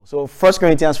So 1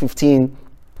 Corinthians 15,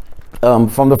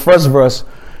 from the first verse,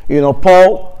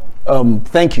 Paul,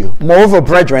 thank you. Moreover,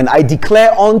 brethren, I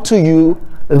declare unto you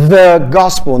the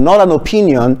gospel, not an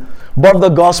opinion, but the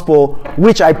gospel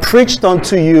which I preached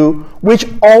unto you, which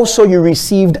also you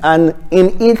received, and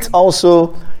in it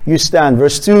also you stand.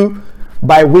 Verse 2,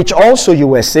 by which also you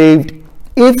were saved,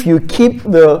 if you keep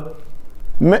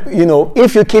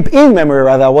if you keep in memory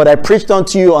rather what I preached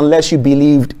unto you, unless you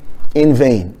believed in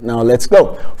vain. Now let's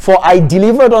go. For I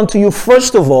delivered unto you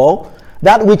first of all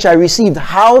that which I received,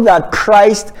 how that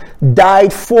Christ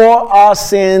died for our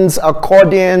sins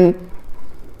according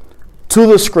to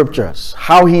the scriptures.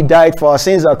 How he died for our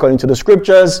sins according to the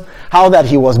scriptures, how that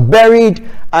he was buried,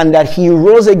 and that he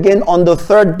rose again on the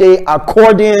third day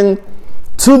according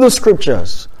to the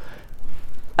scriptures.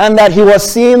 And that he was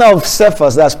seen of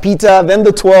Cephas, that's Peter, then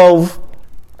the 12.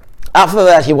 After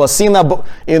that, he was seen,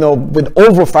 with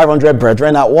over 500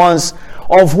 brethren at once,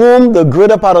 of whom the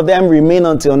greater part of them remain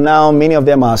until now. Many of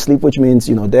them are asleep, which means,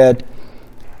 dead.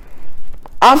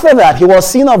 After that, he was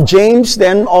seen of James,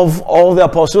 then of all the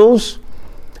apostles.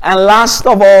 And last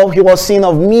of all, he was seen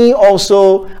of me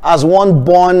also, as one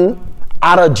born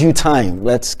at a due time.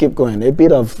 Let's keep going. A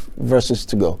bit of verses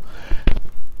to go.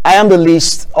 I am the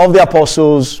least of the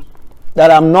apostles, that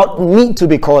I'm not meet to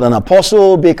be called an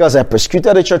apostle, because I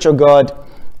persecuted the church of God.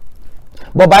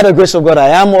 But by the grace of God, I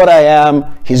am what I am.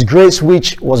 His grace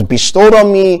which was bestowed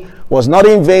on me was not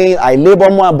in vain. I labor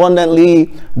more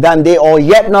abundantly than they all,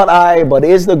 yet not I, but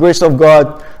it is the grace of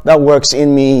God that works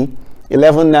in me.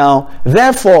 11 now.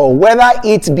 Therefore, whether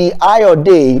it be I or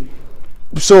they,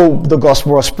 so the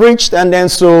gospel was preached, and then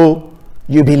so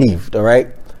you believed. All right.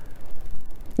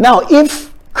 Now,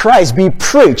 if Christ be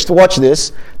preached, watch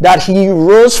this, that he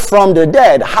rose from the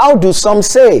dead, how do some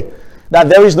say that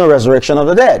there is no resurrection of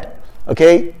the dead?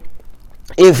 Okay,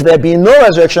 if there be no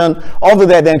resurrection of the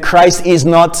dead, then Christ is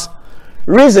not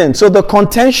risen. So the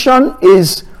contention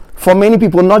is, for many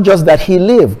people, not just that he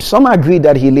lived. Some agree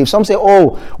that he lived. Some say,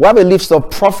 we have a list of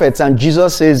prophets and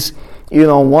Jesus is,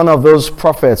 one of those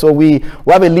prophets. Or we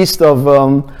have a list of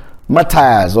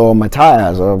Matthias, or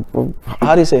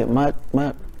how do you say it?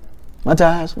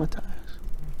 Matthias. Oh.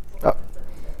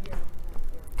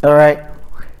 All right.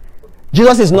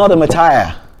 Jesus is not a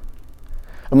Messiah.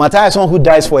 A Messiah is someone who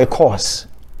dies for a cause.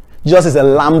 Jesus is a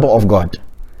Lamb of God,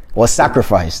 was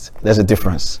sacrificed. There's a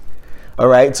difference. All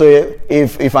right. So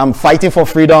if I'm fighting for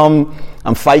freedom,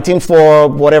 I'm fighting for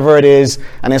whatever it is,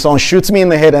 and then someone shoots me in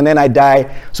the head and then I die.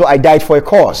 So I died for a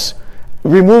cause.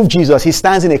 Remove Jesus. He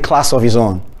stands in a class of his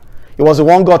own. It was the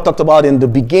one God talked about in the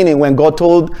beginning when God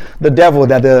told the devil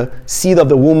that the seed of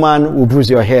the woman will bruise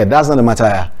your head. That's not the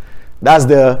Messiah. That's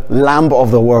the Lamb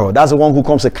of the world. That's the one who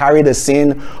comes to carry the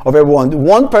sin of everyone.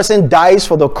 One person dies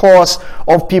for the cause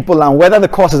of people, and whether the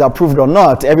cause is approved or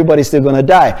not, everybody's still going to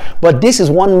die. But this is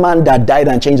one man that died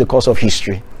and changed the course of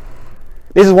history.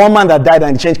 This is one man that died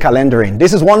and changed calendaring.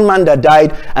 This is one man that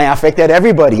died and affected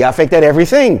everybody, affected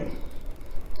everything.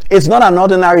 It's not an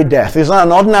ordinary death. It's not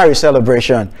an ordinary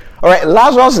celebration. All right,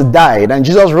 Lazarus died and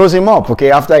Jesus rose him up,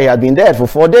 after he had been dead for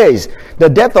 4 days. The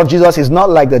death of Jesus is not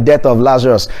like the death of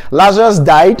Lazarus. Lazarus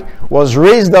died, was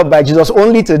raised up by Jesus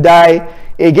only to die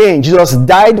again. Jesus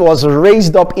died, was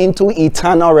raised up into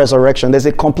eternal resurrection. There's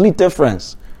a complete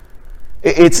difference.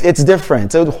 It's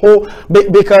different.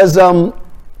 Because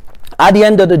at the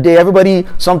end of the day, everybody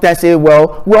sometimes say,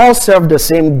 well, we all serve the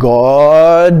same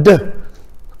God.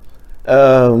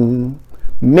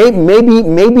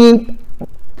 Maybe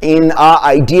in our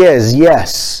ideas,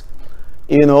 yes,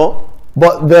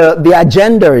 but the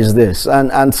agenda is this,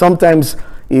 and sometimes,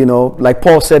 like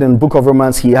Paul said in the book of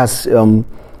Romans, he has a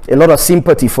lot of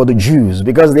sympathy for the Jews,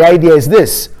 because the idea is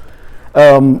this: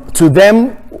 to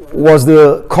them was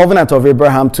the covenant of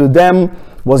Abraham, to them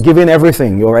was given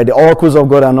everything, the oracles of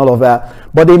God and all of that,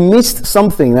 but they missed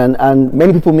something, and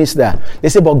many people miss that. They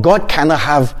say, but God cannot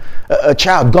have a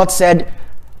child. God said,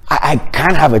 I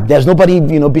can't have it. There's nobody,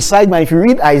 beside me. If you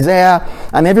read Isaiah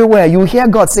and everywhere, you hear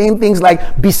God saying things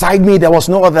like, beside me there was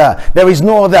no other, there is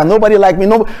no other, nobody like me.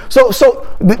 No. So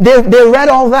they read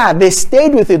all that, they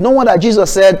stayed with it. No wonder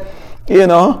Jesus said,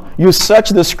 you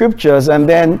search the scriptures and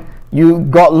then you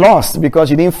got lost because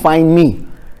you didn't find me.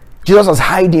 Jesus was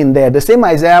hiding there. The same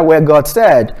Isaiah where God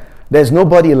said, there's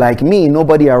nobody like me,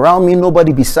 nobody around me,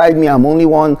 nobody beside me, I'm only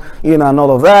one, and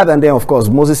all of that. And then, of course,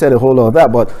 Moses said a whole lot of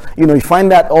that. But, you find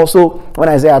that also when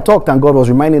Isaiah talked and God was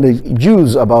reminding the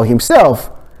Jews about himself,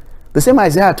 the same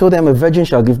Isaiah told them a virgin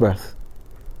shall give birth.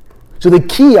 So the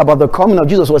key about the coming of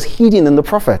Jesus was hidden in the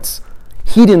prophets,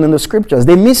 hidden in the scriptures.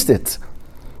 They missed it.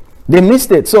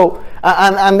 So,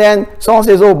 and then someone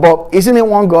says, but isn't it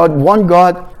one God? One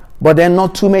God. But there are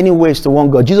not too many ways to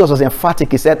one God. Jesus was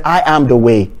emphatic. He said, I am the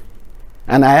way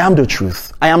and I am the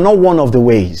truth. I am not one of the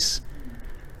ways.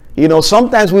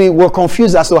 Sometimes we were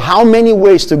confused as to how many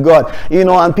ways to God.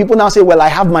 And people now say, well, I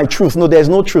have my truth. No, there's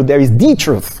no truth. There is the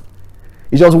truth.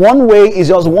 It's just one way. It's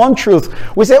just one truth.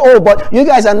 We say, oh, but you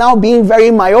guys are now being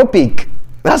very myopic.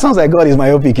 That sounds like God is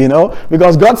myopic,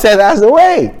 because God said that's the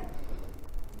way.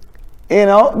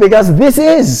 Because this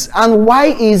is. And why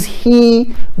is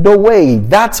he the way?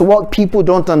 That's what people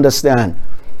don't understand.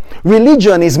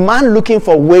 Religion is man looking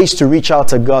for ways to reach out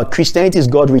to God. Christianity is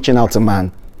God reaching out to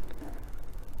man.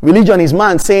 Religion is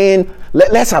man saying,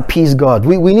 let's appease God.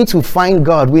 We need to find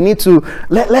God. We need to,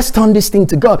 let's turn this thing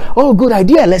to God. Oh, good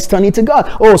idea. Let's turn it to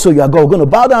God. Oh, so you are going to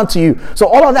bow down to you. So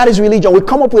all of that is religion. We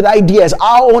come up with ideas,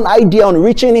 our own idea on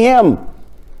reaching him.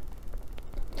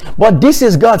 But this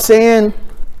is God saying,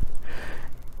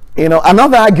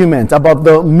 another argument about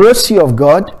the mercy of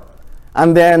God.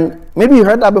 And then maybe you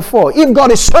heard that before. If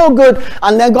God is so good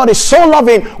and then God is so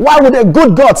loving, why would a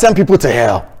good God send people to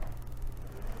hell?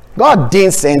 God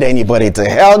didn't send anybody to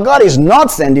hell. God is not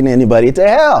sending anybody to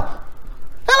hell.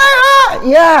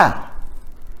 Yeah.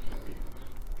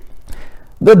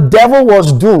 The devil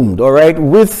was doomed, all right,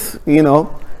 with,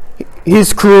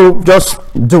 his crew just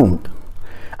doomed.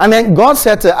 And then God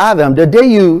said to Adam, the day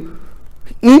you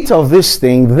eat of this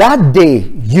thing, that day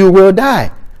you will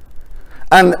die.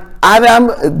 And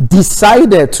Adam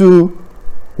decided to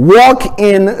walk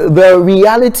in the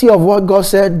reality of what God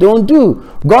said don't do.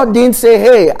 God didn't say,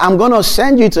 hey, I'm going to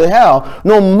send you to hell.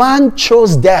 No, man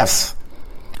chose death.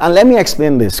 And let me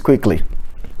explain this quickly.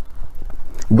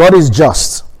 God is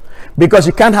just. Because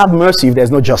you can't have mercy if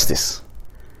there's no justice.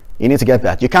 You need to get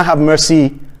that. You can't have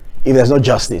mercy if there's no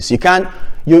justice. You can't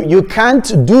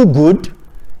do good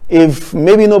if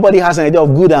maybe nobody has an idea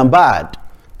of good and bad.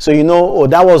 So oh,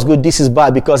 that was good, this is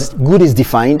bad, because good is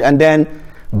defined and then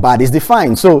bad is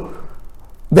defined. So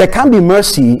there can't be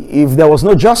mercy if there was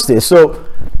no justice. So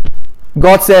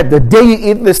God said, the day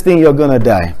you eat this thing, you're going to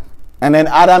die. And then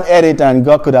Adam ate it, and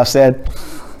God could have said,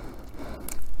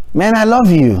 man, I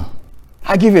love you.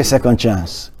 I'll give you a second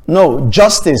chance. No,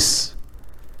 justice,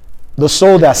 the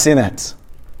soul that sinneth,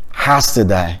 has to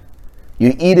die.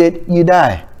 You eat it, you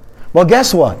die. But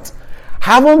guess what?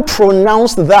 Having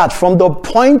pronounced that from the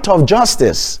point of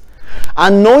justice,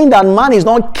 and knowing that man is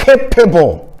not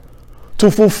capable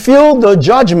to fulfill the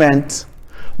judgment,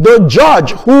 the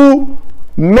judge who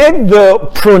made the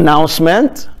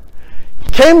pronouncement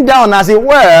came down, as it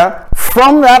were,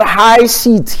 from that high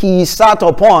seat he sat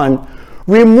upon,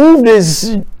 removed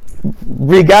his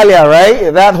regalia,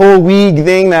 right? That whole wig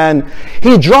thing, and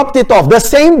he dropped it off. The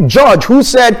same judge who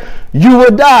said, you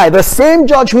will die. The same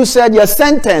judge who said, you're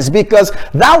sentenced, because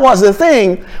that was the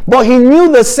thing. But he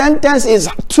knew the sentence is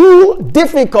too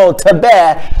difficult to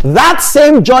bear. That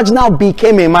same judge now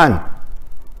became a man.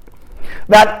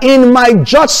 That in my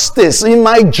justice, in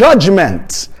my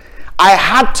judgment, I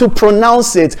had to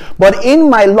pronounce it. But in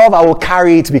my love, I will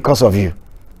carry it because of you.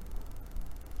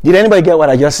 Did anybody get what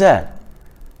I just said?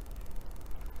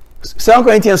 2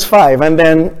 Corinthians 5, and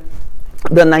then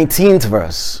the 19th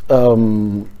verse,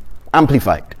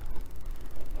 amplified.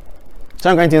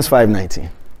 2 Corinthians 5:19.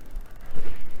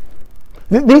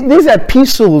 These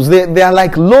epistles, they are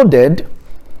like loaded.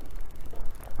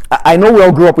 I know we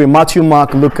all grew up with Matthew,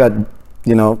 Mark, Luke and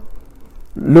John.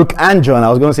 I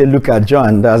was going to say look at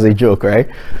John. That's a joke, right?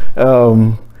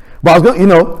 But I was going,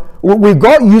 we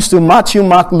got used to Matthew,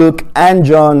 Mark, Luke, and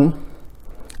John.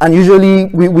 And usually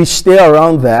we stay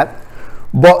around that.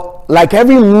 But like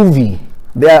every movie,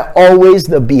 there are always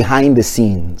the behind the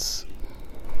scenes.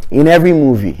 In every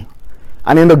movie.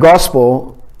 And in the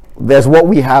gospel, there's what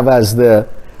we have as the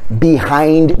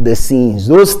behind the scenes.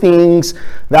 Those things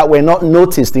that were not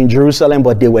noticed in Jerusalem,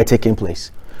 but they were taking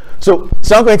place. So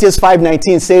 2 Corinthians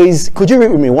 5:19 says, could you read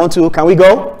with me? 1, 2, can we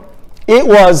go? It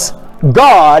was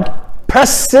God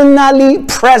personally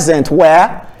present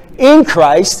where? In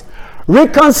Christ,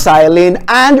 reconciling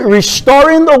and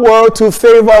restoring the world to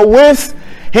favor with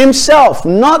himself,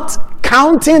 not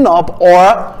counting up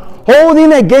or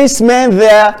holding against men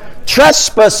their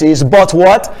trespasses, but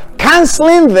what?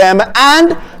 Canceling them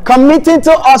and committing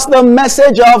to us the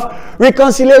message of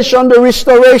reconciliation, the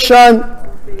restoration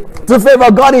to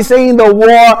favor. God is saying the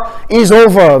war is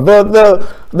over.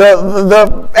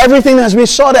 The everything has been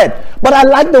sorted. But I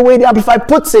like the way the Amplified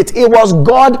puts it. It was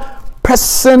God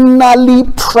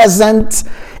personally present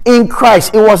in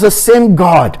Christ. It was the same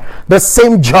God, the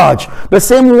same judge, the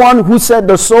same one who said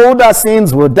the soul that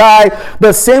sins will die,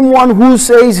 the same one who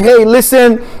says, hey,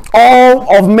 listen,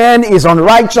 all of men is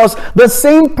unrighteous, the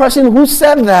same person who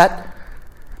said that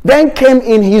then came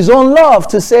in his own love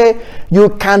to say, you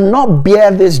cannot bear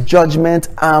this judgment.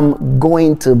 I'm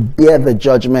going to bear the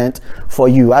judgment for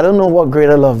you. I don't know what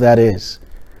greater love that is.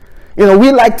 You know,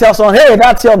 we like to tell someone, hey,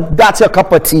 that's your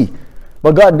cup of tea.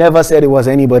 But God never said it was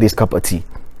anybody's cup of tea.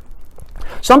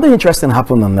 Something interesting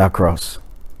happened on that cross.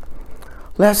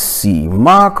 Let's see,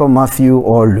 Mark or Matthew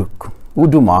or Luke.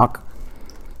 We'll do Mark.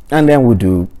 And then we'll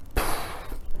do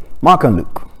Mark and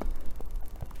Luke.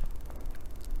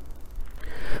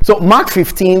 So Mark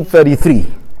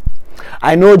 15:33.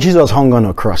 I know Jesus hung on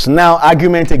a cross. Now,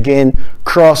 argument again,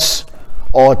 cross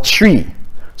or tree.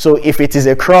 So if it is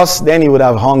a cross, then he would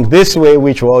have hung this way,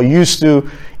 which we're all used to.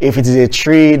 If it is a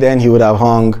tree, then he would have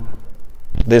hung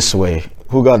this way.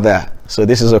 Who got that? So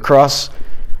this is a cross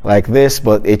like this,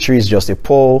 but a tree is just a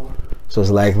pole. So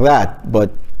it's like that. But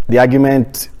the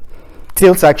argument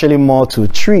tilts actually more to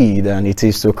tree than it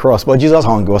is to cross. But Jesus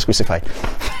hung, he was crucified.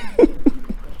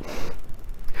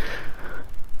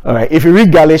 All right, if you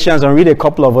read Galatians and read a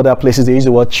couple of other places, they use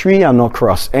the word tree and not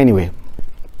cross. Anyway,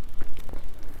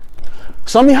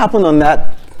 something happened on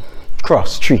that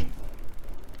cross, tree.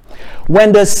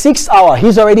 When the 6th hour,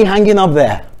 he's already hanging up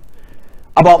there.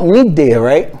 About midday,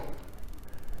 right?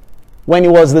 When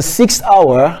it was the 6th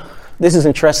hour, this is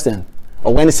interesting.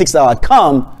 Or when the 6th hour had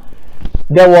come,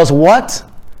 there was what?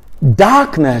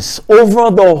 Darkness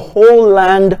over the whole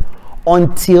land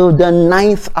until the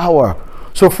 9th hour.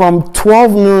 So from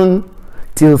 12 noon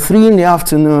till 3 in the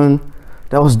afternoon,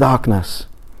 there was darkness.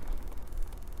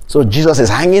 So Jesus is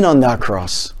hanging on that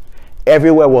cross.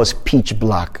 Everywhere was pitch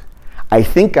black. I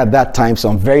think at that time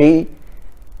some very,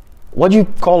 what do you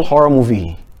call horror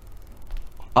movie?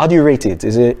 How do you rate it?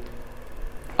 Is it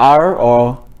R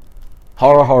or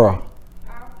horror?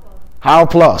 R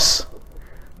plus.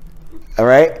 All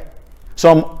right?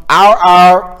 Some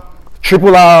R,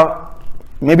 triple R,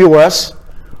 maybe worse,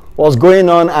 was going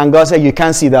on, and God said, you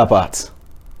can't see that part.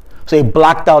 So he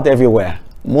blacked out everywhere.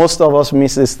 Most of us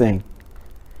miss this thing.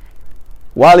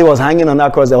 While he was hanging on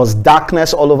that cross, there was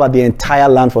darkness all over the entire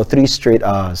land for 3 straight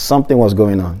hours. Something was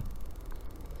going on.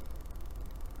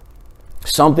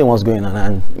 Something was going on.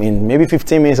 And in maybe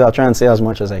 15 minutes, I'll try and say as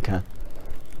much as I can.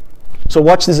 So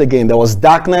watch this again. There was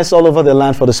darkness all over the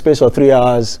land for the space of 3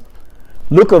 hours.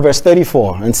 Look at verse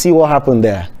 34 and see what happened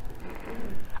there.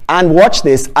 And watch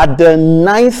this. At the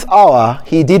 9th hour,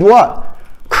 he did what?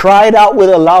 Cried out with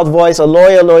a loud voice,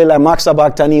 Eloi, Eloi, lama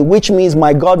sabachthani, which means,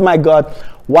 my God,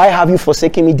 why have you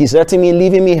forsaken me, deserting me,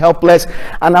 leaving me helpless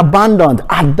and abandoned?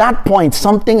 At that point,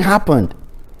 something happened.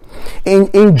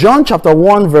 In John chapter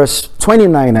 1, verse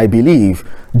 29, I believe,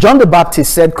 John the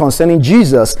Baptist said concerning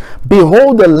Jesus,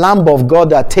 behold the Lamb of God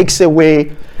that takes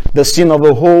away the sin of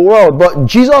the whole world. But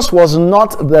Jesus was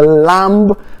not the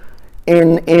Lamb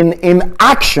in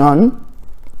action,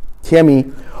 hear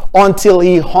me, until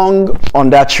he hung on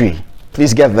that tree.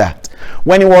 Please get that.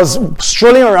 When he was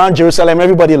strolling around Jerusalem,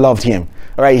 everybody loved him.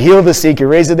 All right, he healed the sick, he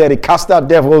raised the dead, he cast out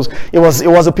devils. It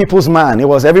was a people's man. It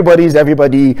was everybody.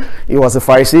 It was the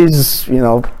Pharisees,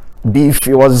 beef.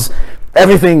 It was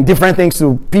everything, different things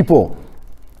to people.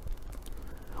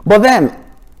 But then,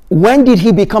 when did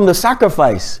he become the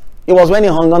sacrifice? It was when he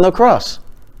hung on the cross.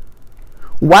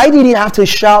 Why did he have to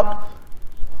shout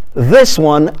this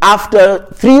one after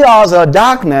 3 hours of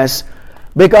darkness?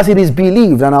 Because it is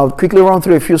believed, and I'll quickly run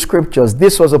through a few scriptures.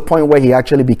 This was a point where he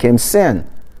actually became sin.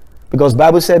 Because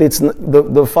Bible said it's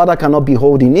the Father cannot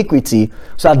behold iniquity.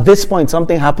 So at this point,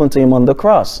 something happened to him on the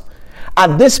cross.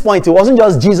 At this point, it wasn't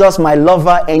just Jesus, my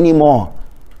lover, anymore.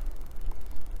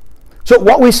 So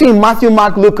what we see in Matthew,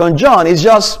 Mark, Luke, and John is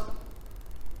just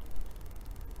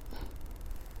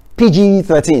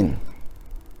PG-13.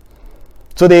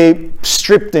 So they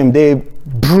stripped him, they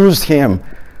bruised him.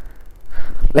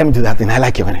 Let me do that thing. I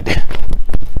like it when I do.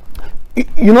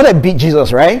 You know they beat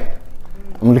Jesus, right?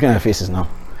 I'm looking at their faces now.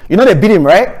 You know they beat him,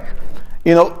 right?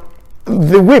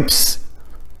 The whips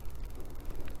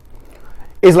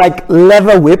is like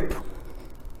leather whip.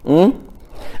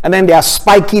 And then there are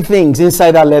spiky things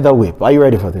inside that leather whip. Are you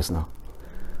ready for this now?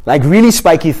 Like really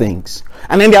spiky things.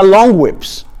 And then there are long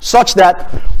whips, such that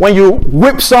when you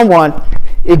whip someone,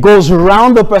 it goes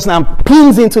around the person and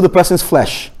pins into the person's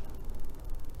flesh.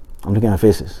 I'm looking at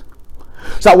faces.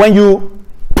 So when you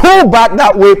pull back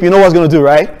that whip, you know what's going to do,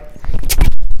 right?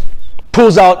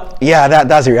 Pulls out. Yeah,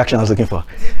 that's the reaction I was looking for.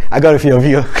 I got a few of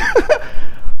you.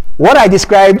 What I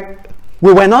described,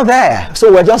 we were not there.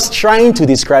 So we're just trying to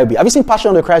describe it. Have you seen Passion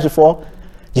of the Christ before?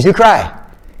 Did you cry?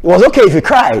 It was okay if you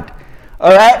cried.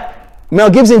 All right? Mel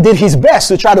Gibson did his best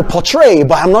to try to portray,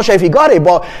 but I'm not sure if he got it.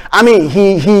 But I mean,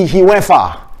 he went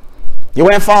far. He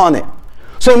went far on it.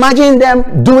 So imagine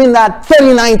them doing that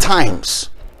 39 times.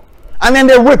 And then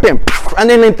they whip him. And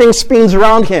then the thing spins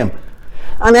around him.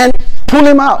 And then pull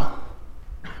him out.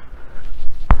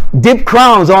 Dip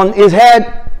crowns on his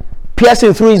head,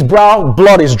 piercing through his brow.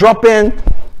 Blood is dropping.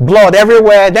 Blood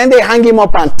everywhere. Then they hang him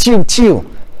up and chew.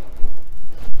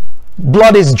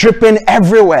 Blood is dripping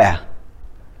everywhere.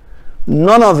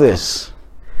 None of this,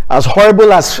 as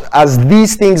horrible as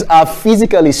these things are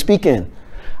physically speaking,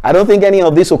 I don't think any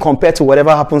of this will compare to whatever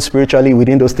happened spiritually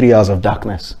within those 3 hours of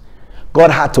darkness.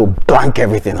 God had to blank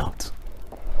everything out.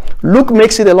 Luke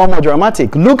makes it a lot more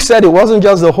dramatic. Luke said it wasn't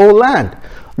just the whole land.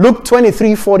 Luke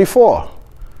 23:44.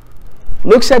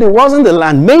 Luke said it wasn't the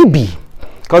land, maybe.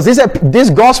 Because these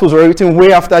gospels were written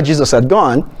way after Jesus had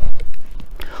gone.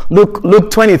 Luke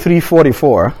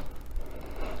 23:44.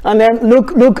 And then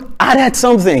Luke added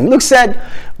something. Luke said,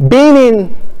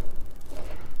 being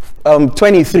in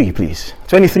 23, please.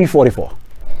 23:44.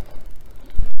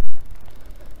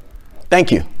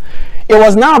 Thank you. It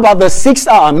was now about the 6th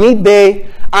hour, midday,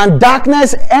 and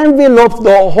darkness enveloped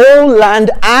the whole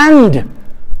land and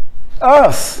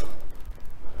earth.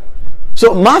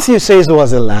 So Matthew says it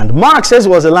was the land. Mark says it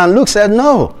was the land. Luke said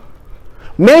no.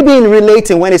 Maybe in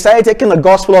relating, when they started taking the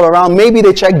gospel all around, maybe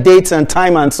they checked dates and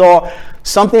time and saw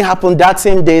something happened that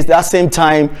same day, that same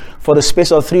time, for the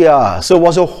space of 3 hours. So it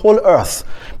was a whole earth.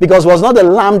 Because it was not the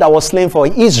lamb that was slain for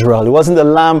Israel. It wasn't the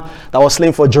lamb that was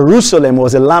slain for Jerusalem. It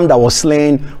was the lamb that was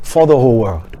slain for the whole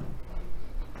world.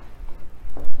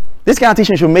 This kind of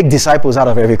teaching should make disciples out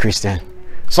of every Christian.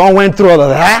 Someone went through all of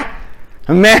that,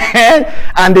 man,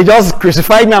 and they just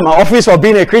crucified me at my office for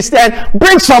being a Christian.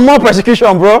 Bring some more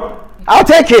persecution, bro. I'll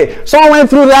take it. Someone went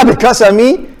through that because of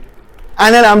me.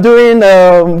 And then I'm doing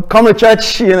come to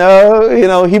church,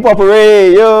 hip hop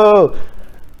hooray, yo.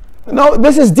 No,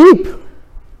 this is deep.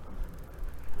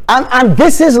 And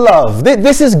this is love.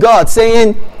 This is God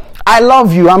saying, I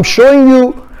love you. I'm showing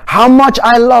you how much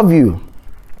I love you.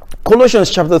 Colossians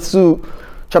chapter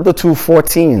 2,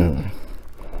 14.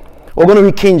 We're going to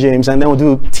read King James and then we'll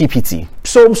do TPT.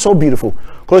 So beautiful.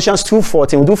 Colossians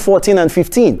 2:14. We'll do 14 and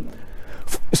 15.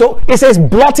 So it says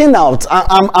blotting out.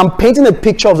 I'm painting a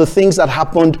picture of the things that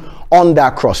happened on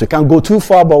that cross. We can't go too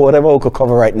far, but whatever we could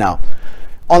cover right now.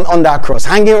 On that cross,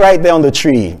 hanging right there on the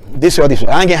tree. This way,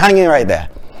 hanging right there.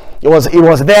 It was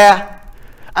there.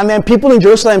 And then people in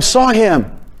Jerusalem saw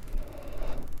him.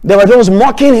 There were those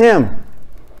mocking him.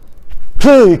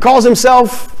 He calls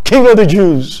himself King of the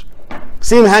Jews.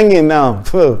 See him hanging now.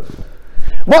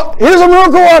 But he's a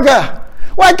miracle worker.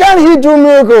 Why can't he do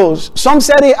miracles? Some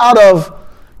said it out of,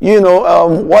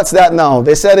 what's that now?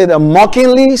 They said it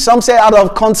mockingly. Some say out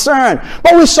of concern.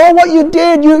 But we saw what you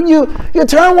did. You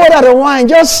turned water to wine.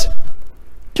 Just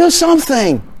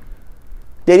something.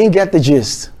 They didn't get the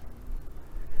gist.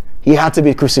 He had to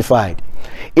be crucified.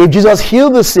 If Jesus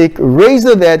healed the sick, raised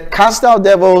the dead, cast out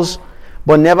devils,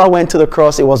 but never went to the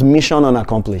cross, it was mission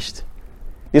unaccomplished.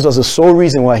 This was the sole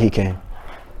reason why he came.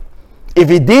 If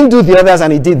he didn't do the others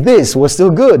and he did this, we're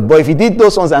still good. But if he did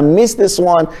those ones and missed this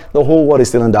one, the whole world is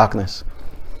still in darkness.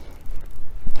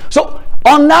 So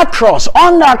on that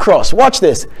cross, watch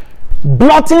this.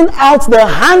 Blotting out the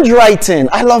handwriting,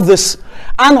 I love this,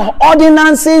 and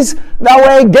ordinances that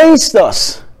were against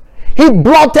us. He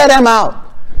blotted them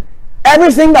out.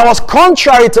 Everything that was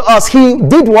contrary to us, he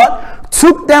did what?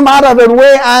 Took them out of the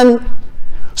way. And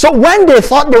so when they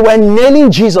thought they were nailing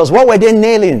Jesus, what were they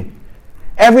nailing?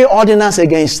 Every ordinance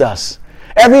against us,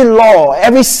 every law,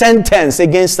 every sentence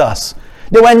against us.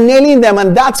 They were nailing them,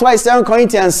 and that's why 2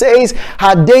 Corinthians says,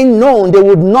 had they known, they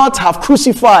would not have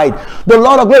crucified the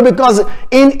Lord of glory, because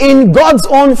in God's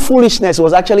own foolishness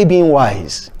was actually being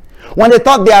wise. When they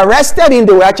thought they arrested him,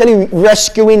 they were actually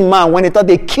rescuing man. When they thought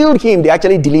they killed him, they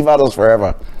actually delivered us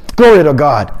forever. Glory to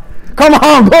God. Come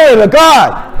on, glory to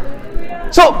God.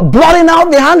 So, blotting out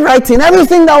the handwriting,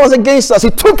 everything that was against us, he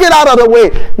took it out of the way,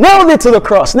 nailed it to the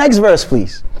cross. Next verse,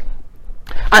 please.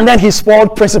 And then he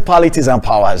spoiled principalities and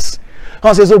powers.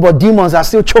 God says, but demons are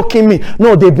still choking me.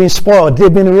 No, they've been spoiled.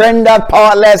 They've been rendered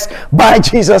powerless by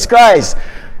Jesus Christ.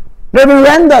 They've been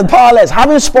rendered powerless.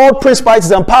 Having spoiled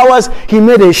principalities and powers, he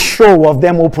made a show of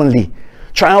them openly,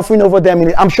 triumphing over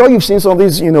them. I'm sure you've seen some of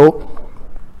these,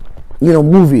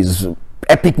 movies,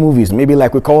 epic movies, maybe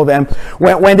like we call them,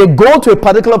 when they go to a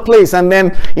particular place and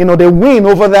then they win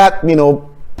over that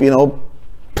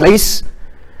place.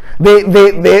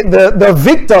 The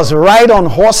victors ride on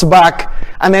horseback,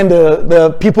 and then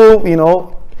the people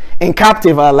in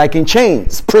captive are like in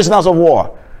chains, prisoners of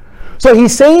war. So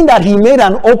he's saying that he made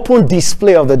an open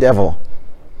display of the devil,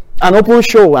 an open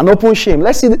show, an open shame.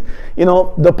 Let's see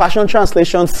the Passion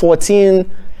Translation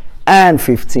 14 and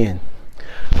 15.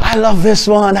 I love this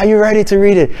one. Are you ready to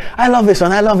read it? I love this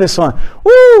one. I love this one.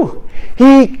 Woo!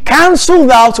 He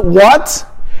canceled out what?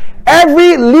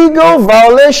 Every legal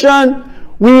violation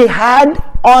we had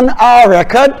on our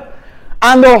record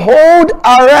and the hold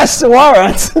arrest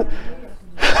warrant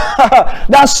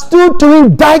that stood to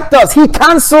indict us. He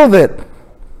canceled it.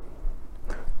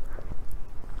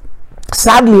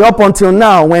 Sadly, up until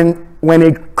now, when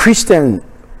a Christian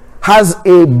has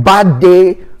a bad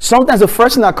day, sometimes the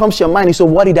first thing that comes to your mind is, so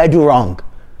what did I do wrong?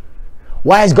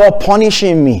 Why is God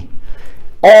punishing me?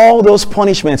 All those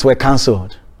punishments were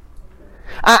canceled.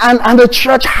 And the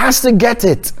church has to get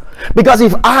it. Because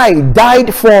if I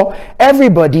died for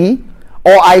everybody,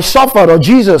 or I suffered, or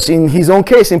Jesus in his own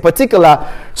case in particular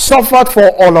suffered for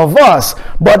all of us,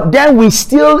 but then we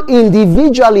still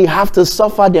individually have to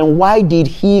suffer, then why did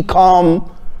he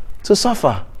come to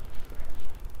suffer?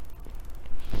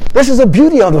 This is the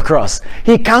beauty of the cross.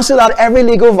 He canceled out every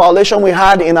legal violation we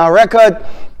had in our record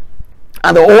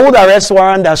and the old arrest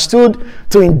warrant that stood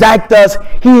to indict us.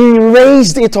 He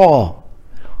erased it all.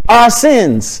 Our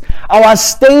sins, our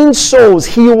stained souls,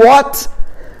 he what?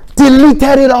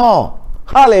 Deleted it all.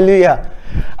 Hallelujah.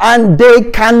 And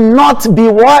they cannot be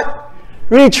what?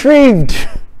 Retrieved.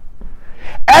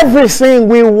 Everything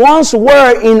we once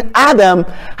were in Adam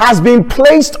has been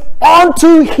placed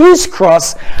onto his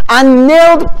cross and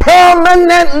nailed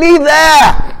permanently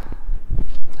there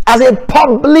as a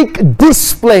public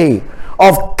display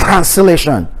of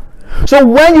cancellation. So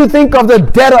when you think of the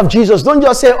death of Jesus, don't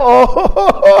just say,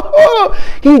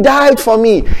 he died for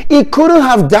me. He couldn't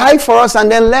have died for us and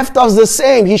then left us the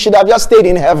same. He should have just stayed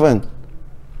in heaven.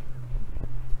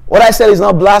 What I said is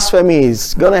not blasphemy.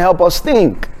 It's going to help us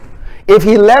think. If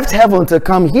he left heaven to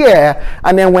come here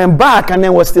and then went back and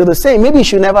then was still the same, maybe he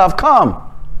should never have come.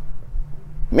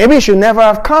 Maybe he should never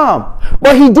have come.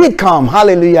 But he did come.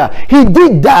 Hallelujah. He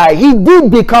did die. He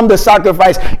did become the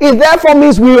sacrifice. It therefore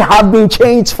means we have been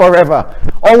changed forever.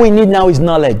 All we need now is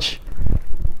knowledge.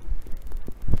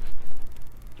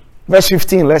 Verse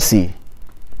 15, let's see.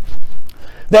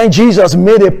 Then Jesus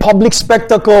made a public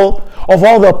spectacle of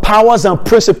all the powers and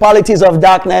principalities of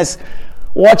darkness.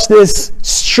 Watch this.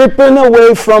 Stripping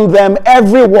away from them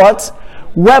every what?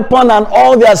 Weapon and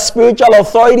all their spiritual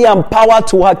authority and power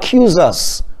to accuse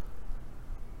us.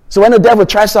 So when the devil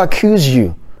tries to accuse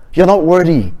you, you're not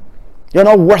worthy. You're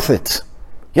not worth it.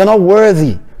 You're not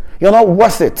worthy. You're not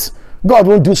worth it. God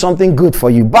won't do something good for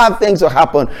you. Bad things will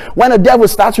happen. When the devil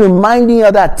starts reminding you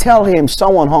of that, tell him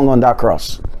someone hung on that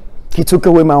cross. He took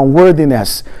away my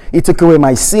unworthiness. He took away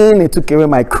my sin. He took away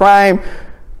my crime.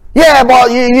 Yeah, but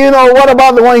you know, what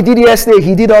about the one he did yesterday?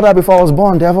 He did all that before I was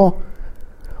born, devil.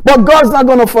 But God's not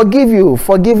going to forgive you.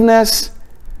 Forgiveness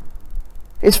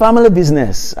is family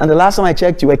business. And the last time I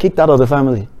checked, you were kicked out of the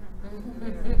family.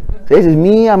 So this is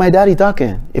me and my daddy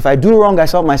talking. If I do wrong, I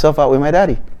sort myself out with my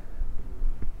daddy.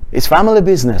 It's family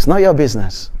business, not your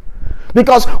business.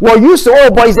 Because we're used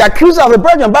to, but he's the accuser of the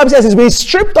brethren. The Bible says he's been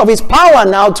stripped of his power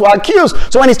now to accuse.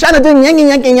 So when he's trying to do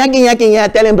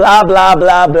yanking, tell him blah, blah,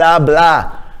 blah, blah,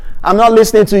 blah. I'm not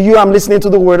listening to you. I'm listening to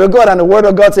the word of God. And the word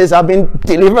of God says I've been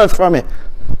delivered from it.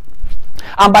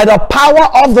 And by the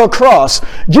power of the cross,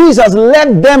 Jesus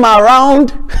led them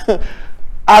around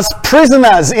as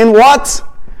prisoners in what?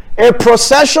 A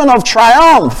procession of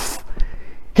triumph.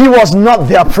 He was not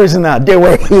their prisoner. They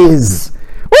were his.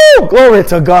 Woo! Glory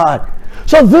to God.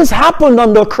 So this happened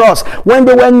on the cross. When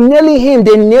they were nailing him,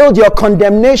 they nailed your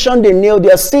condemnation, they nailed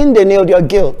your sin, they nailed your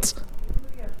guilt.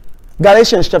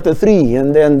 Galatians chapter 3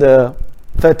 and then the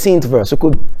 13th verse. You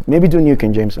could maybe do New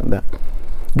King James on that.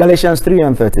 Galatians 3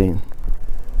 and 13.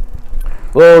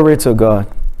 Glory to God.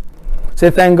 Say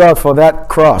thank God for that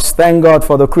cross. Thank God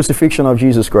for the crucifixion of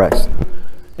Jesus Christ.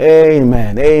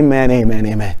 Amen. Amen. Amen.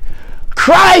 Amen.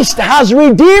 Christ has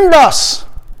redeemed us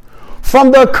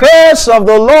from the curse of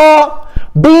the law,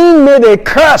 being made a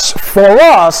curse for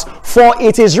us, for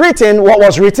it is written. What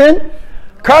was written?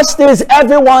 Cursed is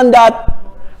everyone that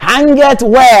hangeth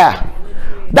where?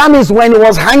 That means when he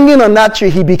was hanging on that tree,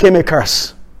 he became a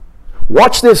curse.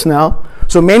 Watch this now.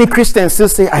 So many Christians still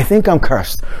say, I think I'm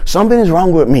cursed. Something is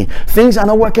wrong with me. Things are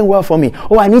not working well for me.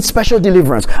 Oh, I need special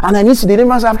deliverance. And I need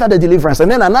deliverance after the deliverance.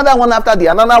 And then another one after the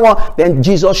another one. Then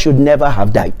Jesus should never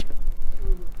have died.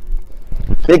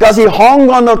 Because he hung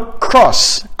on a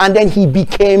cross and then he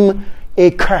became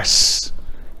a curse.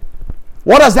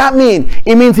 What does that mean?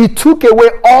 It means he took away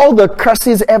all the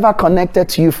curses ever connected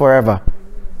to you forever.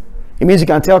 It means you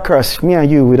can tell curse, me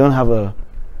and you, we're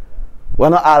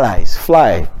not allies.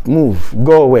 Fly, move,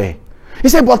 go away. He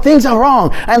said, but things are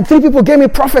wrong. And 3 people gave me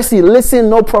prophecy. Listen,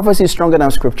 no prophecy is stronger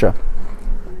than scripture.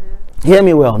 Hear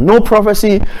me well. No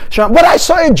prophecy strong. But I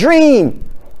saw a dream.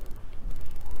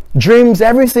 Dreams,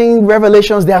 everything,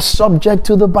 revelations, they are subject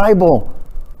to the Bible.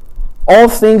 All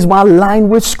things are aligned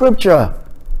with Scripture.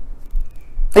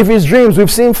 If it's dreams,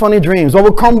 we've seen funny dreams. But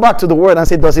we'll come back to the word and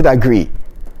say, does it agree?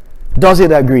 Does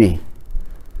it agree?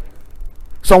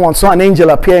 Someone saw an angel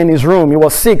appear in his room. He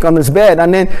was sick on his bed.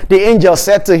 And then the angel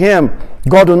said to him,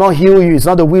 God will not heal you. It's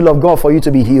not the will of God for you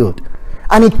to be healed.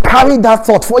 And he carried that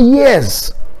thought for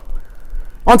years.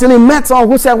 Until he met someone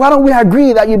who said, why don't we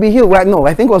agree that you'll be healed? Well, no,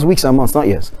 I think it was weeks and months, not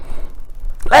years.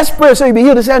 Let's pray so you'll be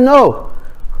healed. He said, no.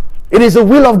 It is the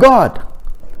will of God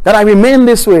that I remain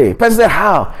this way. The person said,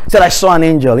 how? He said, I saw an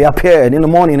angel. He appeared in the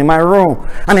morning in my room.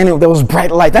 And then there was bright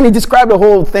light. And he described the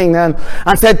whole thing and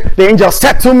said, the angel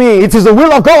said to me, it is the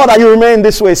will of God that you remain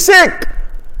this way, sick.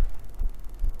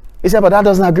 He said, but that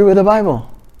doesn't agree with the Bible.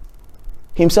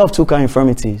 He himself took our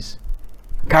infirmities,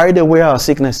 carried away our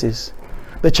sicknesses.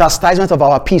 The chastisement of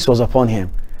our peace was upon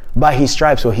him. By his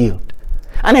stripes we're healed.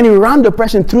 And then he ran the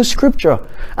person through Scripture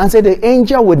and said the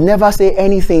angel would never say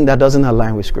anything that doesn't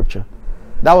align with Scripture.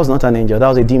 That was not an angel, that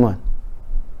was a demon.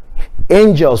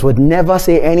 Angels would never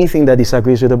say anything that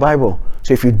disagrees with the Bible.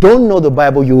 So if you don't know the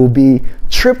Bible, you will be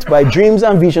tripped by dreams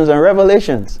and visions and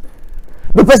revelations.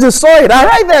 The person saw it and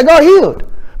right there got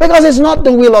healed. Because it's not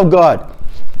the will of God.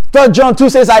 3 John 2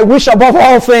 says, I wish above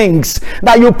all things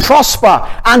that you prosper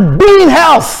and be in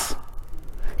health,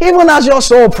 even as your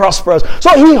soul prospers. So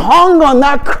he hung on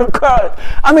that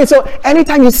curse. So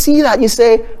anytime you see that, you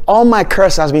say, all my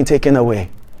curse has been taken away.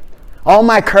 All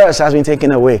my curse has been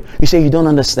taken away. You say, you don't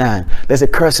understand. There's a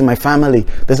curse in my family.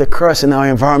 There's a curse in our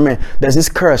environment. There's this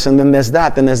curse, and then there's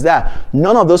that, and there's that.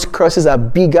 None of those curses are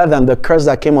bigger than the curse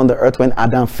that came on the earth when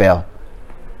Adam fell.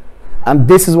 And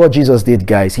this is what Jesus did,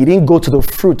 guys. He didn't go to the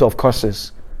fruit of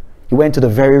curses. He went to the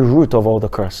very root of all the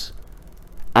curse.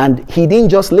 And he didn't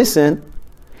just listen.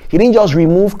 He didn't just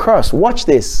remove curse. Watch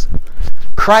this.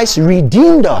 Christ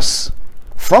redeemed us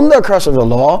from the curse of the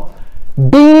law,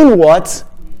 being what?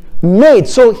 Made.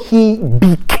 So he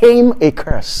became a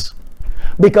curse.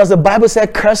 Because the Bible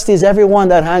said, cursed is everyone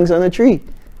that hangs on a tree.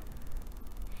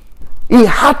 He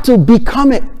had to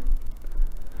become it.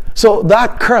 So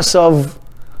that curse of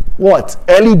what?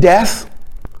 Early death,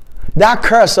 that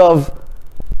curse of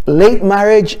late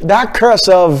marriage, that curse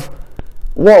of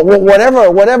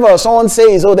whatever someone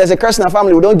says, oh, there's a curse in our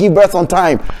family, we don't give birth on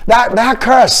time, that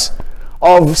curse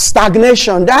of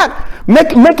stagnation, that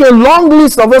make a long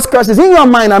list of those curses in your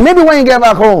mind, and maybe when you get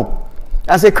back home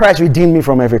and say, Christ redeemed me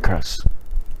from every curse.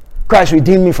 Christ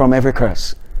redeemed me from every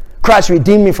curse. Christ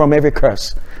redeemed me from every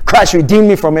curse. Christ redeemed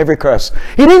me from every curse.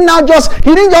 He didn't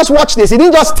just watch this. He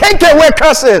didn't just take away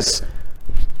curses.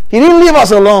 He didn't leave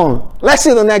us alone. Let's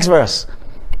see the next verse.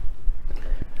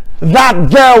 That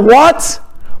the what?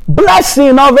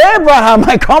 Blessing of Abraham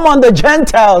might come on the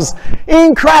Gentiles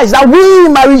in Christ, that we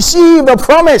might receive the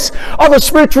promise of the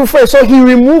Spirit through faith. So he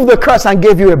removed the curse and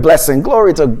gave you a blessing.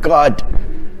 Glory to God.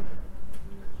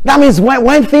 That means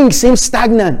when things seem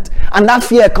stagnant and that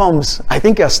fear comes, I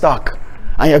think you're stuck.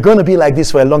 And you're going to be like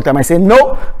this for a long time. I say,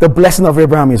 no, the blessing of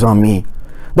Abraham is on me.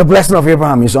 The blessing of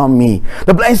Abraham is on me. If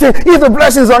the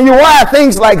blessing is on you, why are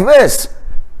things like this?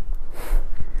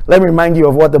 Let me remind you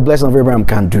of what the blessing of Abraham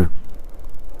can do.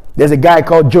 There's a guy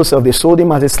called Joseph. They sold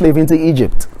him as a slave into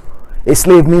Egypt. A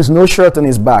slave means no shirt on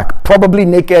his back, probably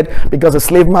naked, because the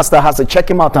slave master has to check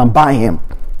him out and buy him.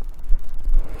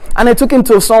 And they took him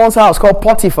to someone's house called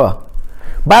Potiphar.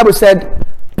 Bible said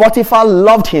Potiphar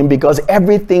loved him because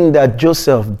everything that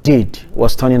Joseph did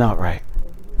was turning out right.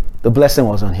 The blessing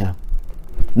was on him.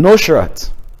 No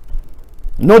shirt,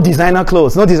 no designer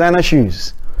clothes, no designer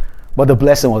shoes, but the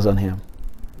blessing was on him.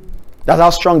 That's how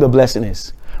strong the blessing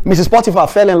is. Mrs. Potiphar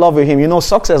fell in love with him. You know,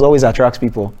 success always attracts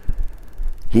people.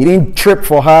 He didn't trip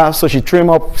for her, so she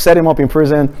set him up in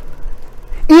prison.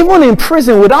 Even in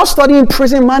prison, without studying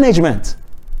prison management,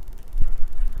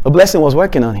 a blessing was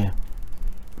working on him.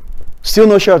 Still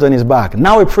no shirt on his back.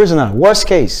 Now a prisoner, worst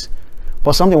case,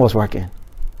 but something was working.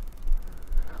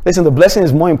 Listen, the blessing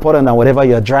is more important than whatever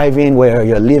you're driving, where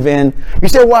you're living. You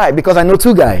say, why? Because I know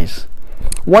two guys.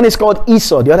 One is called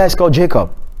Esau, the other is called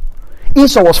Jacob.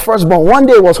 Esau was firstborn. One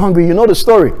day he was hungry. You know the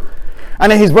story.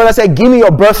 And then his brother said, give me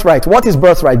your birthright. What is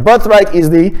birthright? Birthright is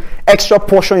the extra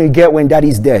portion you get when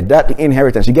daddy's dead. That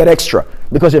inheritance. You get extra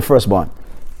because you're firstborn.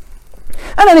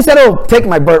 And then he said, oh, take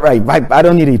my birthright. I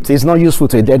don't need it. It's not useful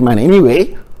to a dead man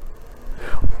anyway.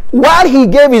 While he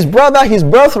gave his brother his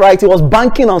birthright, he was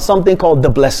banking on something called the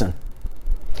blessing.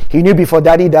 He knew before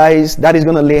daddy dies, daddy's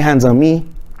going to lay hands on me.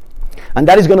 And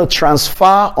daddy's going to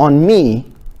transfer on me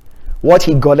what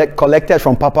he collected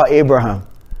from Papa Abraham.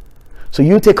 So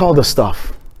you take all the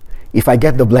stuff. If I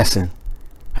get the blessing,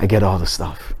 I get all the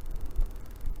stuff.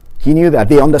 He knew that.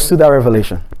 They understood that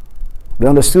revelation.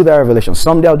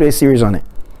 Someday I'll do a series on it.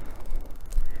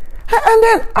 And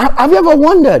then, have you ever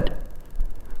wondered?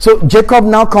 So Jacob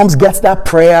now comes, gets that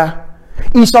prayer.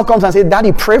 Esau comes and says,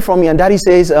 Daddy, pray for me. And Daddy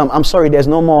says, I'm sorry, there's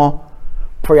no more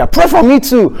prayer. Pray for me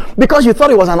too. Because you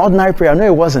thought it was an ordinary prayer. No,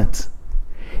 it wasn't.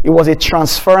 It was a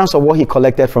transference of what he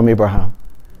collected from Abraham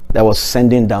that was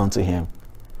sending down to him.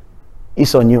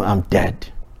 Esau knew, I'm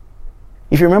dead.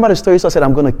 If you remember the story, Esau said,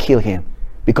 I'm going to kill him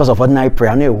because of ordinary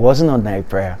prayer. No, it wasn't ordinary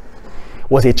prayer.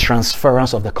 It was a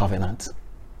transference of the covenant.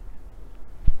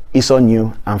 Esau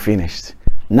knew, I'm finished.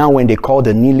 Now when they call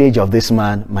the lineage of this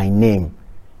man, my name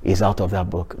is out of that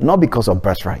book. Not because of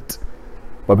birthright,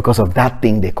 but because of that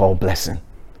thing they call blessing.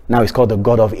 Now it's called the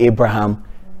God of Abraham,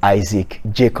 Isaac,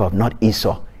 Jacob, not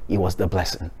Esau. It was the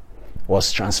blessing. It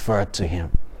was transferred to him.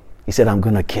 He said, I'm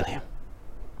going to kill him.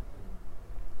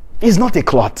 It's not a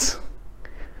cloth.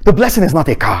 The blessing is not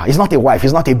a car. It's not a wife.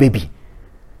 It's not a baby.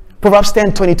 Proverbs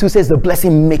 10:22 says, the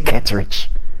blessing maketh rich.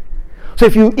 So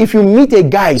if you meet a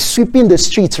guy sweeping the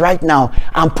streets right now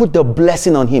and put the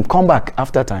blessing on him, come back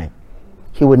after time,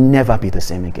 he will never be the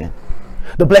same again.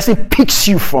 The blessing picks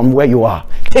you from where you are,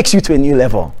 takes you to a new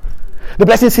level. The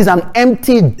blessing sees an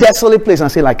empty, desolate place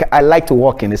and say, like, I like to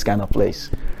walk in this kind of place.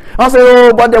 I'll say,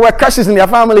 oh, but there were curses in their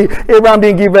family. Abraham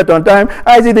didn't give birth on time.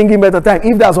 Isaac didn't give birth on time.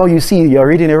 If that's all you see, you're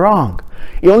reading it wrong.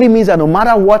 It only means that no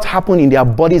matter what happened in their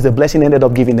bodies, the blessing ended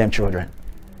up giving them children.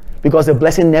 Because the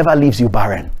blessing never leaves you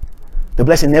barren. The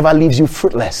blessing never leaves you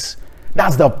fruitless.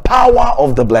 That's the power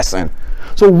of the blessing.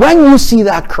 So when you see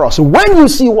that cross, when you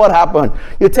see what happened,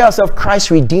 you tell yourself, Christ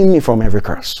redeemed me from every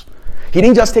curse. He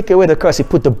didn't just take away the curse, he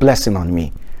put the blessing on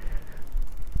me.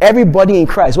 Everybody in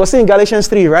Christ. We're saying Galatians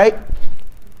 3, right?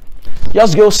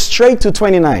 Just go straight to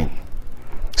 29.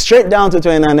 Straight down to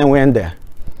 29 and we end there.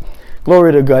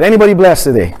 Glory to God. Anybody blessed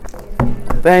today?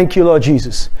 Thank you, Lord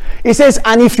Jesus. It says,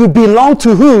 and if you belong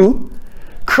to who?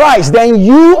 Christ, then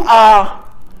you are,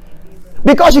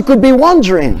 because you could be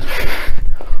wondering.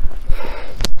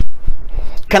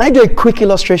 Can I do a quick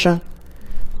illustration?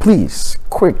 Please,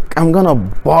 quick. I'm going to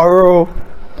borrow.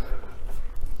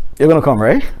 You're going to come,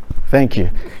 right? Thank you.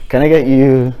 Can I get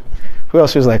you? Who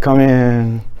else was like, come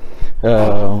in?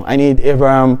 I need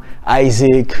Abraham,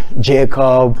 Isaac,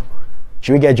 Jacob.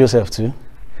 Should we get Joseph too?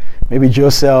 Maybe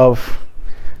Joseph.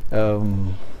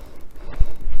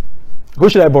 Who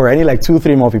should I borrow? I need like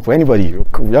 2-3 more people. Anybody?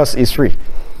 Just it's free.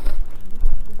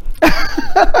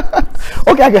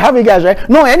 Okay, I can have you guys, right?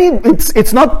 No,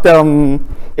 it's not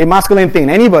a masculine thing.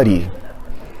 Anybody?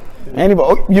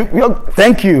 Oh, you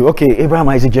thank you. Okay, Abraham,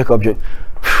 Isaac, Jacob.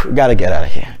 Gotta get out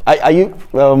of here. Are you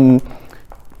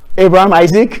Abraham,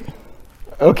 Isaac?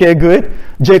 Okay, good.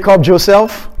 Jacob,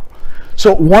 Joseph.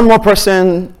 So one more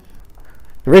person.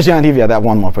 Raise your hand if you're that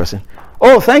one more person.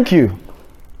 Oh, thank you.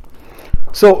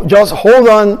 So just hold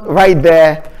on right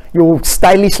there. You'll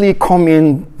stylishly come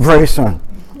in very soon.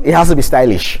 It has to be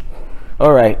stylish.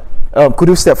 All right. Could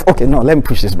you step? Okay, no, let me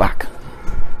push this back.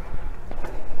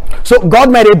 So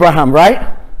God met Abraham,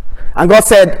 right? And God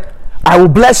said, I will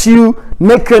bless you,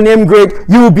 make your name great.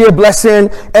 You will be a blessing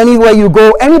anywhere you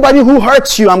go. Anybody who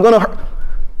hurts you, I'm going to hurt.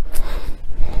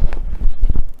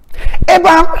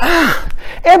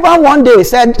 Abraham one day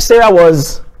said Sarah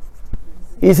was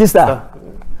his sister.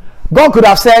 God could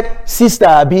have said, Sister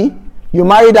Abby, you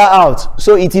married her out,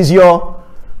 so it is your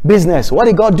business. What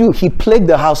did God do? He plagued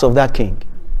the house of that king.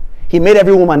 He made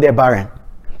every woman there barren.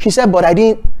 She said, but I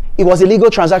didn't, it was a legal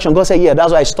transaction. God said, yeah,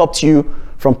 that's why I stopped you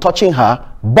from touching her.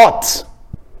 But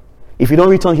if you don't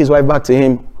return his wife back to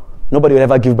him, nobody will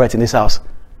ever give birth in this house.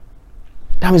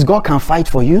 That means God can fight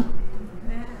for you.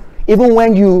 Even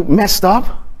when you messed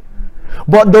up.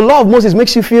 But the law of Moses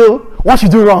makes you feel, once you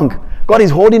do wrong, God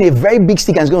is holding a very big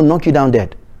stick and is going to knock you down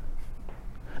dead.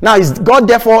 Now, is God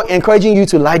therefore encouraging you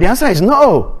to lie? The answer is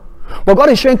no. But God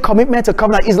is showing commitment to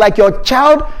covenant. It's like your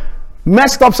child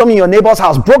messed up something in your neighbor's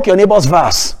house, broke your neighbor's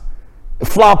vase, a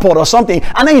flower pot or something,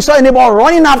 and then you saw your neighbor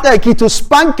running after a kid to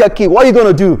spank your kid. What are you going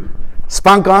to do?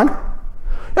 Spank on?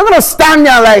 You're going to stand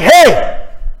there like, hey,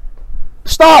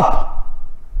 stop.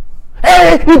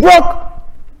 Hey, you broke.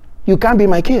 You can't be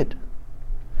my kid.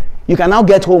 You can now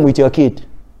get home with your kid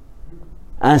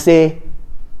and say,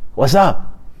 what's up?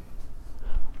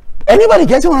 Anybody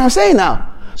getting what I'm saying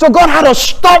now? So God had to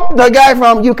stop the guy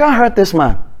from, you can't hurt this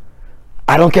man.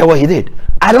 I don't care what he did.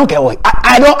 I don't care what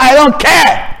I don't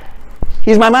care.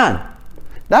 He's my man.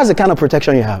 That's the kind of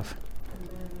protection you have.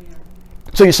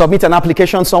 So you submit an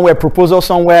application somewhere, proposal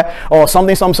somewhere, or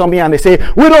something, and they say,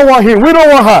 we don't want him, we don't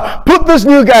want her. Put this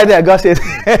new guy there. God says,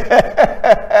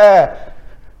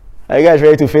 are you guys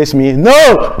ready to face me?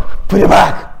 No! Put it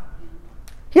back.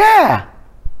 Yeah.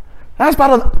 That's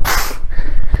part of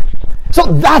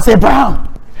So that's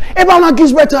Abraham. Abraham now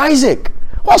gives birth to Isaac.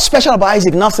 What's special about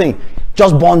Isaac? Nothing.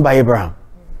 Just born by Abraham.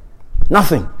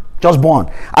 Nothing. Just born.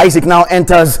 Isaac now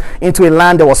enters into a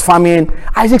land that was famine.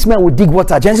 Isaac's men would dig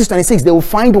water. Genesis 26, they will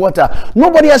find water.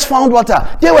 Nobody has found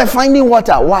water. They were finding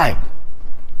water. Why?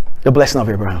 The blessing of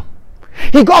Abraham.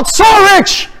 He got so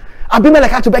rich. Abimelech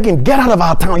had to beg him, get out of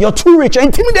our town. You're too rich. You're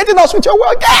intimidating us with your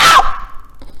wealth. Get out!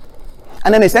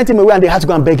 And then they sent him away and they had to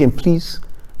go and beg him, please,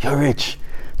 you're rich.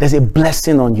 There's a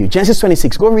blessing on you. Genesis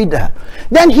 26, go read that.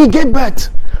 Then he gave birth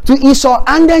to Esau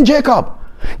and then Jacob.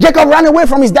 Jacob ran away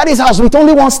from his daddy's house with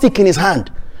only one stick in his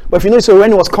hand. But if you notice,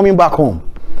 when he was coming back home,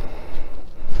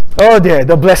 oh dear,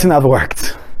 the blessing had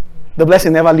worked. The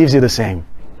blessing never leaves you the same.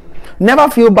 Never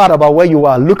feel bad about where you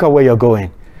are. Look at where you're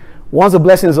going. Once the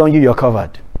blessing is on you, you're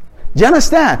covered. Do you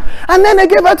understand? And then they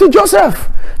gave her to Joseph,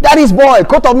 daddy's boy,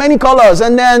 coat of many colors.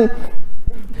 And then,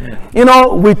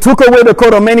 we took away the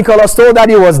coat of many colors, told that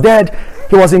he was dead.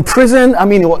 He was in prison.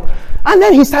 And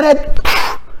then he started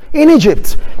in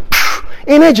Egypt,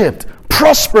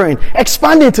 prospering,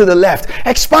 expanding to the left,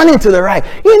 expanding to the right.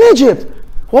 In Egypt,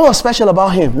 what was special about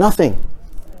him? Nothing.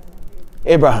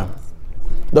 Abraham.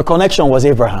 The connection was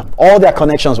Abraham. All their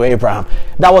connections were Abraham.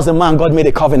 That was the man God made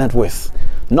a covenant with.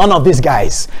 None of these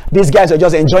guys. These guys are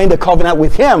just enjoying the covenant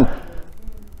with him.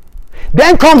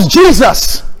 Then comes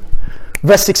Jesus.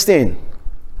 Verse 16.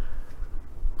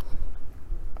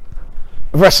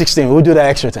 Verse 16. We'll do that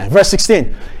extra time. Verse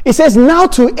 16. It says, now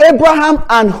to Abraham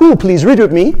and who? Please read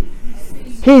with me.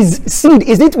 His seed.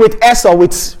 Is it with S or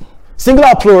with singular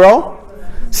or plural?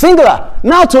 Singular.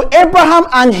 Now to Abraham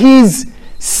and his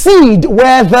seed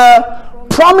were the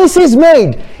promises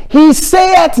made. He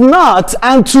saith not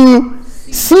unto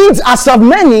seeds as of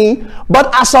many,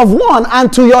 but as of one,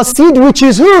 and to your seed which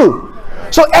is who?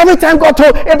 So every time God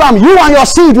told Abraham, you and your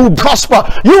seed will prosper.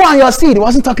 You and your seed. He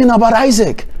wasn't talking about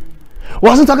Isaac.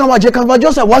 Wasn't talking about Jacob, but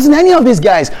Joseph. Wasn't any of these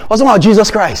guys. Wasn't about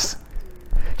Jesus Christ.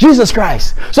 Jesus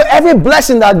Christ. So every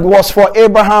blessing that was for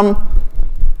Abraham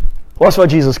was for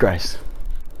Jesus Christ.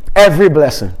 Every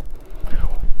blessing.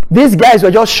 These guys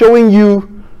were just showing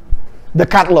you the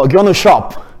catalog. You want to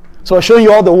shop. So we're showing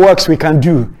you all the works we can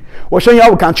do. We're showing you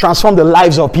how we can transform the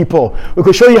lives of people. We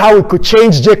could show you how we could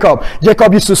change Jacob.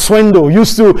 Jacob used to swindle,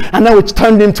 and then we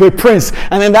turned him to a prince.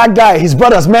 And then that guy, his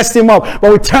brothers messed him up,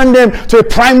 but we turned him to a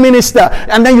prime minister.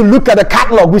 And then you look at the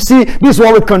catalog, we see this is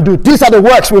what we can do. These are the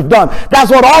works we've done. That's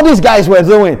what all these guys were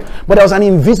doing. But there was an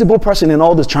invisible person in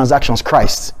all these transactions,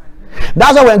 Christ.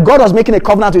 That's why when God was making a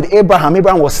covenant with Abraham,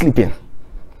 Abraham was sleeping.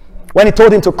 When he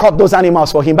told him to cut those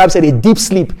animals for him, the Bible said a deep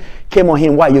sleep came on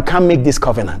him. Why? You can't make this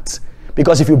covenant.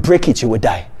 Because if you break it, you will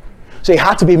die. So it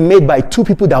had to be made by two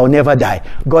people that will never die.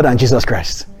 God and Jesus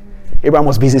Christ. Abraham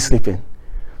was busy sleeping.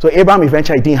 So Abraham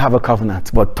eventually didn't have a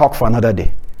covenant, but talk for another day.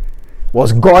 It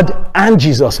was God and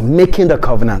Jesus making the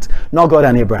covenant, not God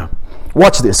and Abraham.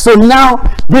 Watch this. So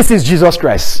now, this is Jesus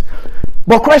Christ.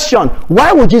 But question,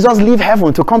 why would Jesus leave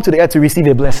heaven to come to the earth to receive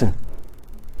a blessing?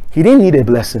 He didn't need a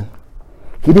blessing.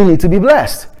 He didn't need to be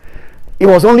blessed. It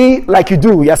was only like you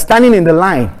do. You're standing in the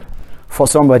line for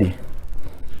somebody.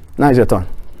 Now is your turn.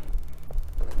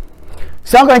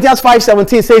 2 Corinthians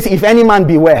 5:17 says, if any man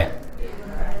beware.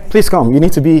 Please come. You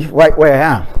need to be right where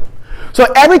I am. So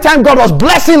every time God was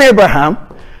blessing Abraham,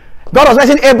 God was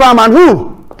blessing Abraham and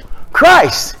who?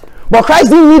 Christ. But Christ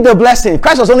didn't need the blessing.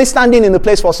 Christ was only standing in the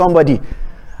place for somebody.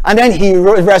 And then he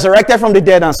resurrected from the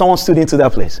dead and someone stood into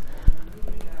that place.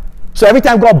 So every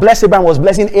time God blessed Abraham, was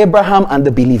blessing Abraham and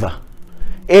the believer.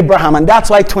 Abraham. And that's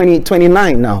why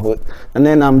 29 now. And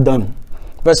then I'm done.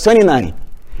 Verse 29.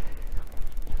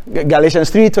 Galatians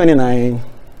 3:29.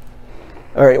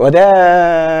 All right, we're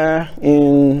there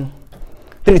in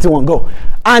 3, 2, 1, go.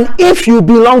 And if you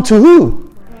belong to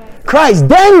who? Christ.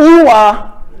 Then you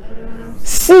are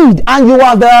seed and you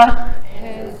are the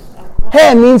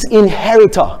heir, means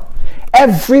inheritor.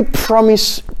 Every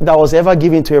promise that was ever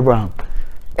given to Abraham,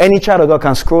 any child of God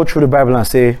can scroll through the Bible and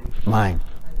say, mine.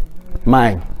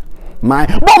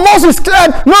 But Moses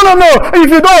said, no. If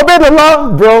you don't obey the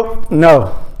law, bro,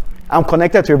 no. I'm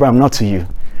connected to Abraham, not to you.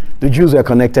 The Jews were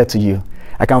connected to you.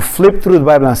 I can flip through the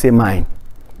Bible and say, mine.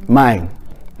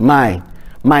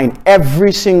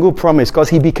 Every single promise, because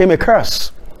he became a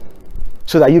curse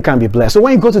so that you can be blessed. So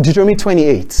when you go to Deuteronomy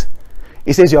 28,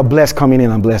 it says you're blessed coming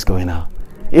in and blessed going out.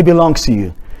 It belongs to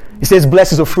you. He says,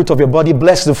 blessed is the fruit of your body,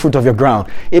 blessed is the fruit of your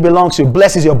ground. It belongs to you.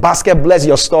 Blessed is your basket, blessed is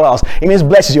your storehouse. It means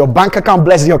blessed is your bank account,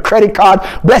 blessed is your credit card,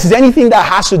 blessed is anything that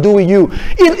has to do with you.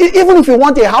 Even if you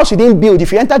want a house you didn't build,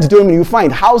 if you enter the Deuteronomy, you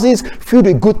find houses filled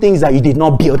with good things that you did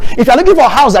not build. If you're looking for a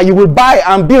house that you will buy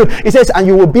and build, it says, and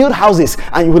you will build houses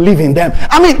and you will live in them.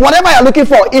 I mean, whatever you're looking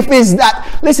for, if it's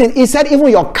that, listen, he said, even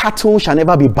your cattle shall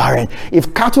never be barren.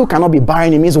 If cattle cannot be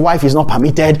barren, it means wife is not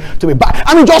permitted to be barren.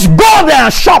 I mean, just go there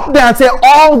and shop there and say,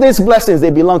 all these blessings, they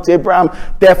belong to Abraham,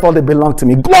 therefore they belong to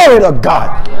me. Glory to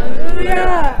God.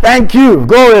 Hallelujah. Thank you.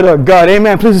 Glory to God.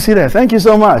 Amen. Please see that. Thank you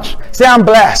so much. Say, I'm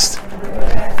blessed.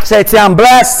 Say, I'm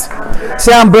blessed.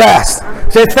 Say, I'm blessed.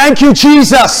 Say, thank you,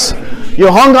 Jesus. You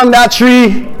hung on that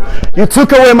tree. You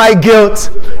took away my guilt.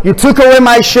 You took away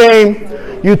my shame.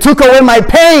 You took away my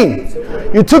pain.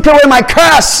 You took away my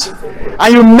curse.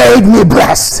 And you made me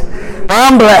blessed.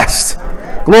 I'm blessed.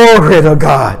 Glory to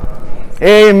God.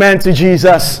 Amen to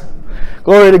Jesus.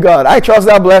 Glory to God. I trust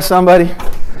that bless somebody.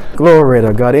 Glory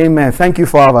to God. Amen. Thank you,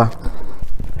 Father.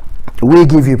 We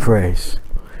give you praise.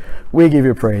 We give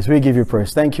you praise. We give you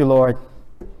praise. Thank you, Lord.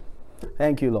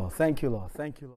 Thank you, Lord. Thank you, Lord. Thank you, Lord.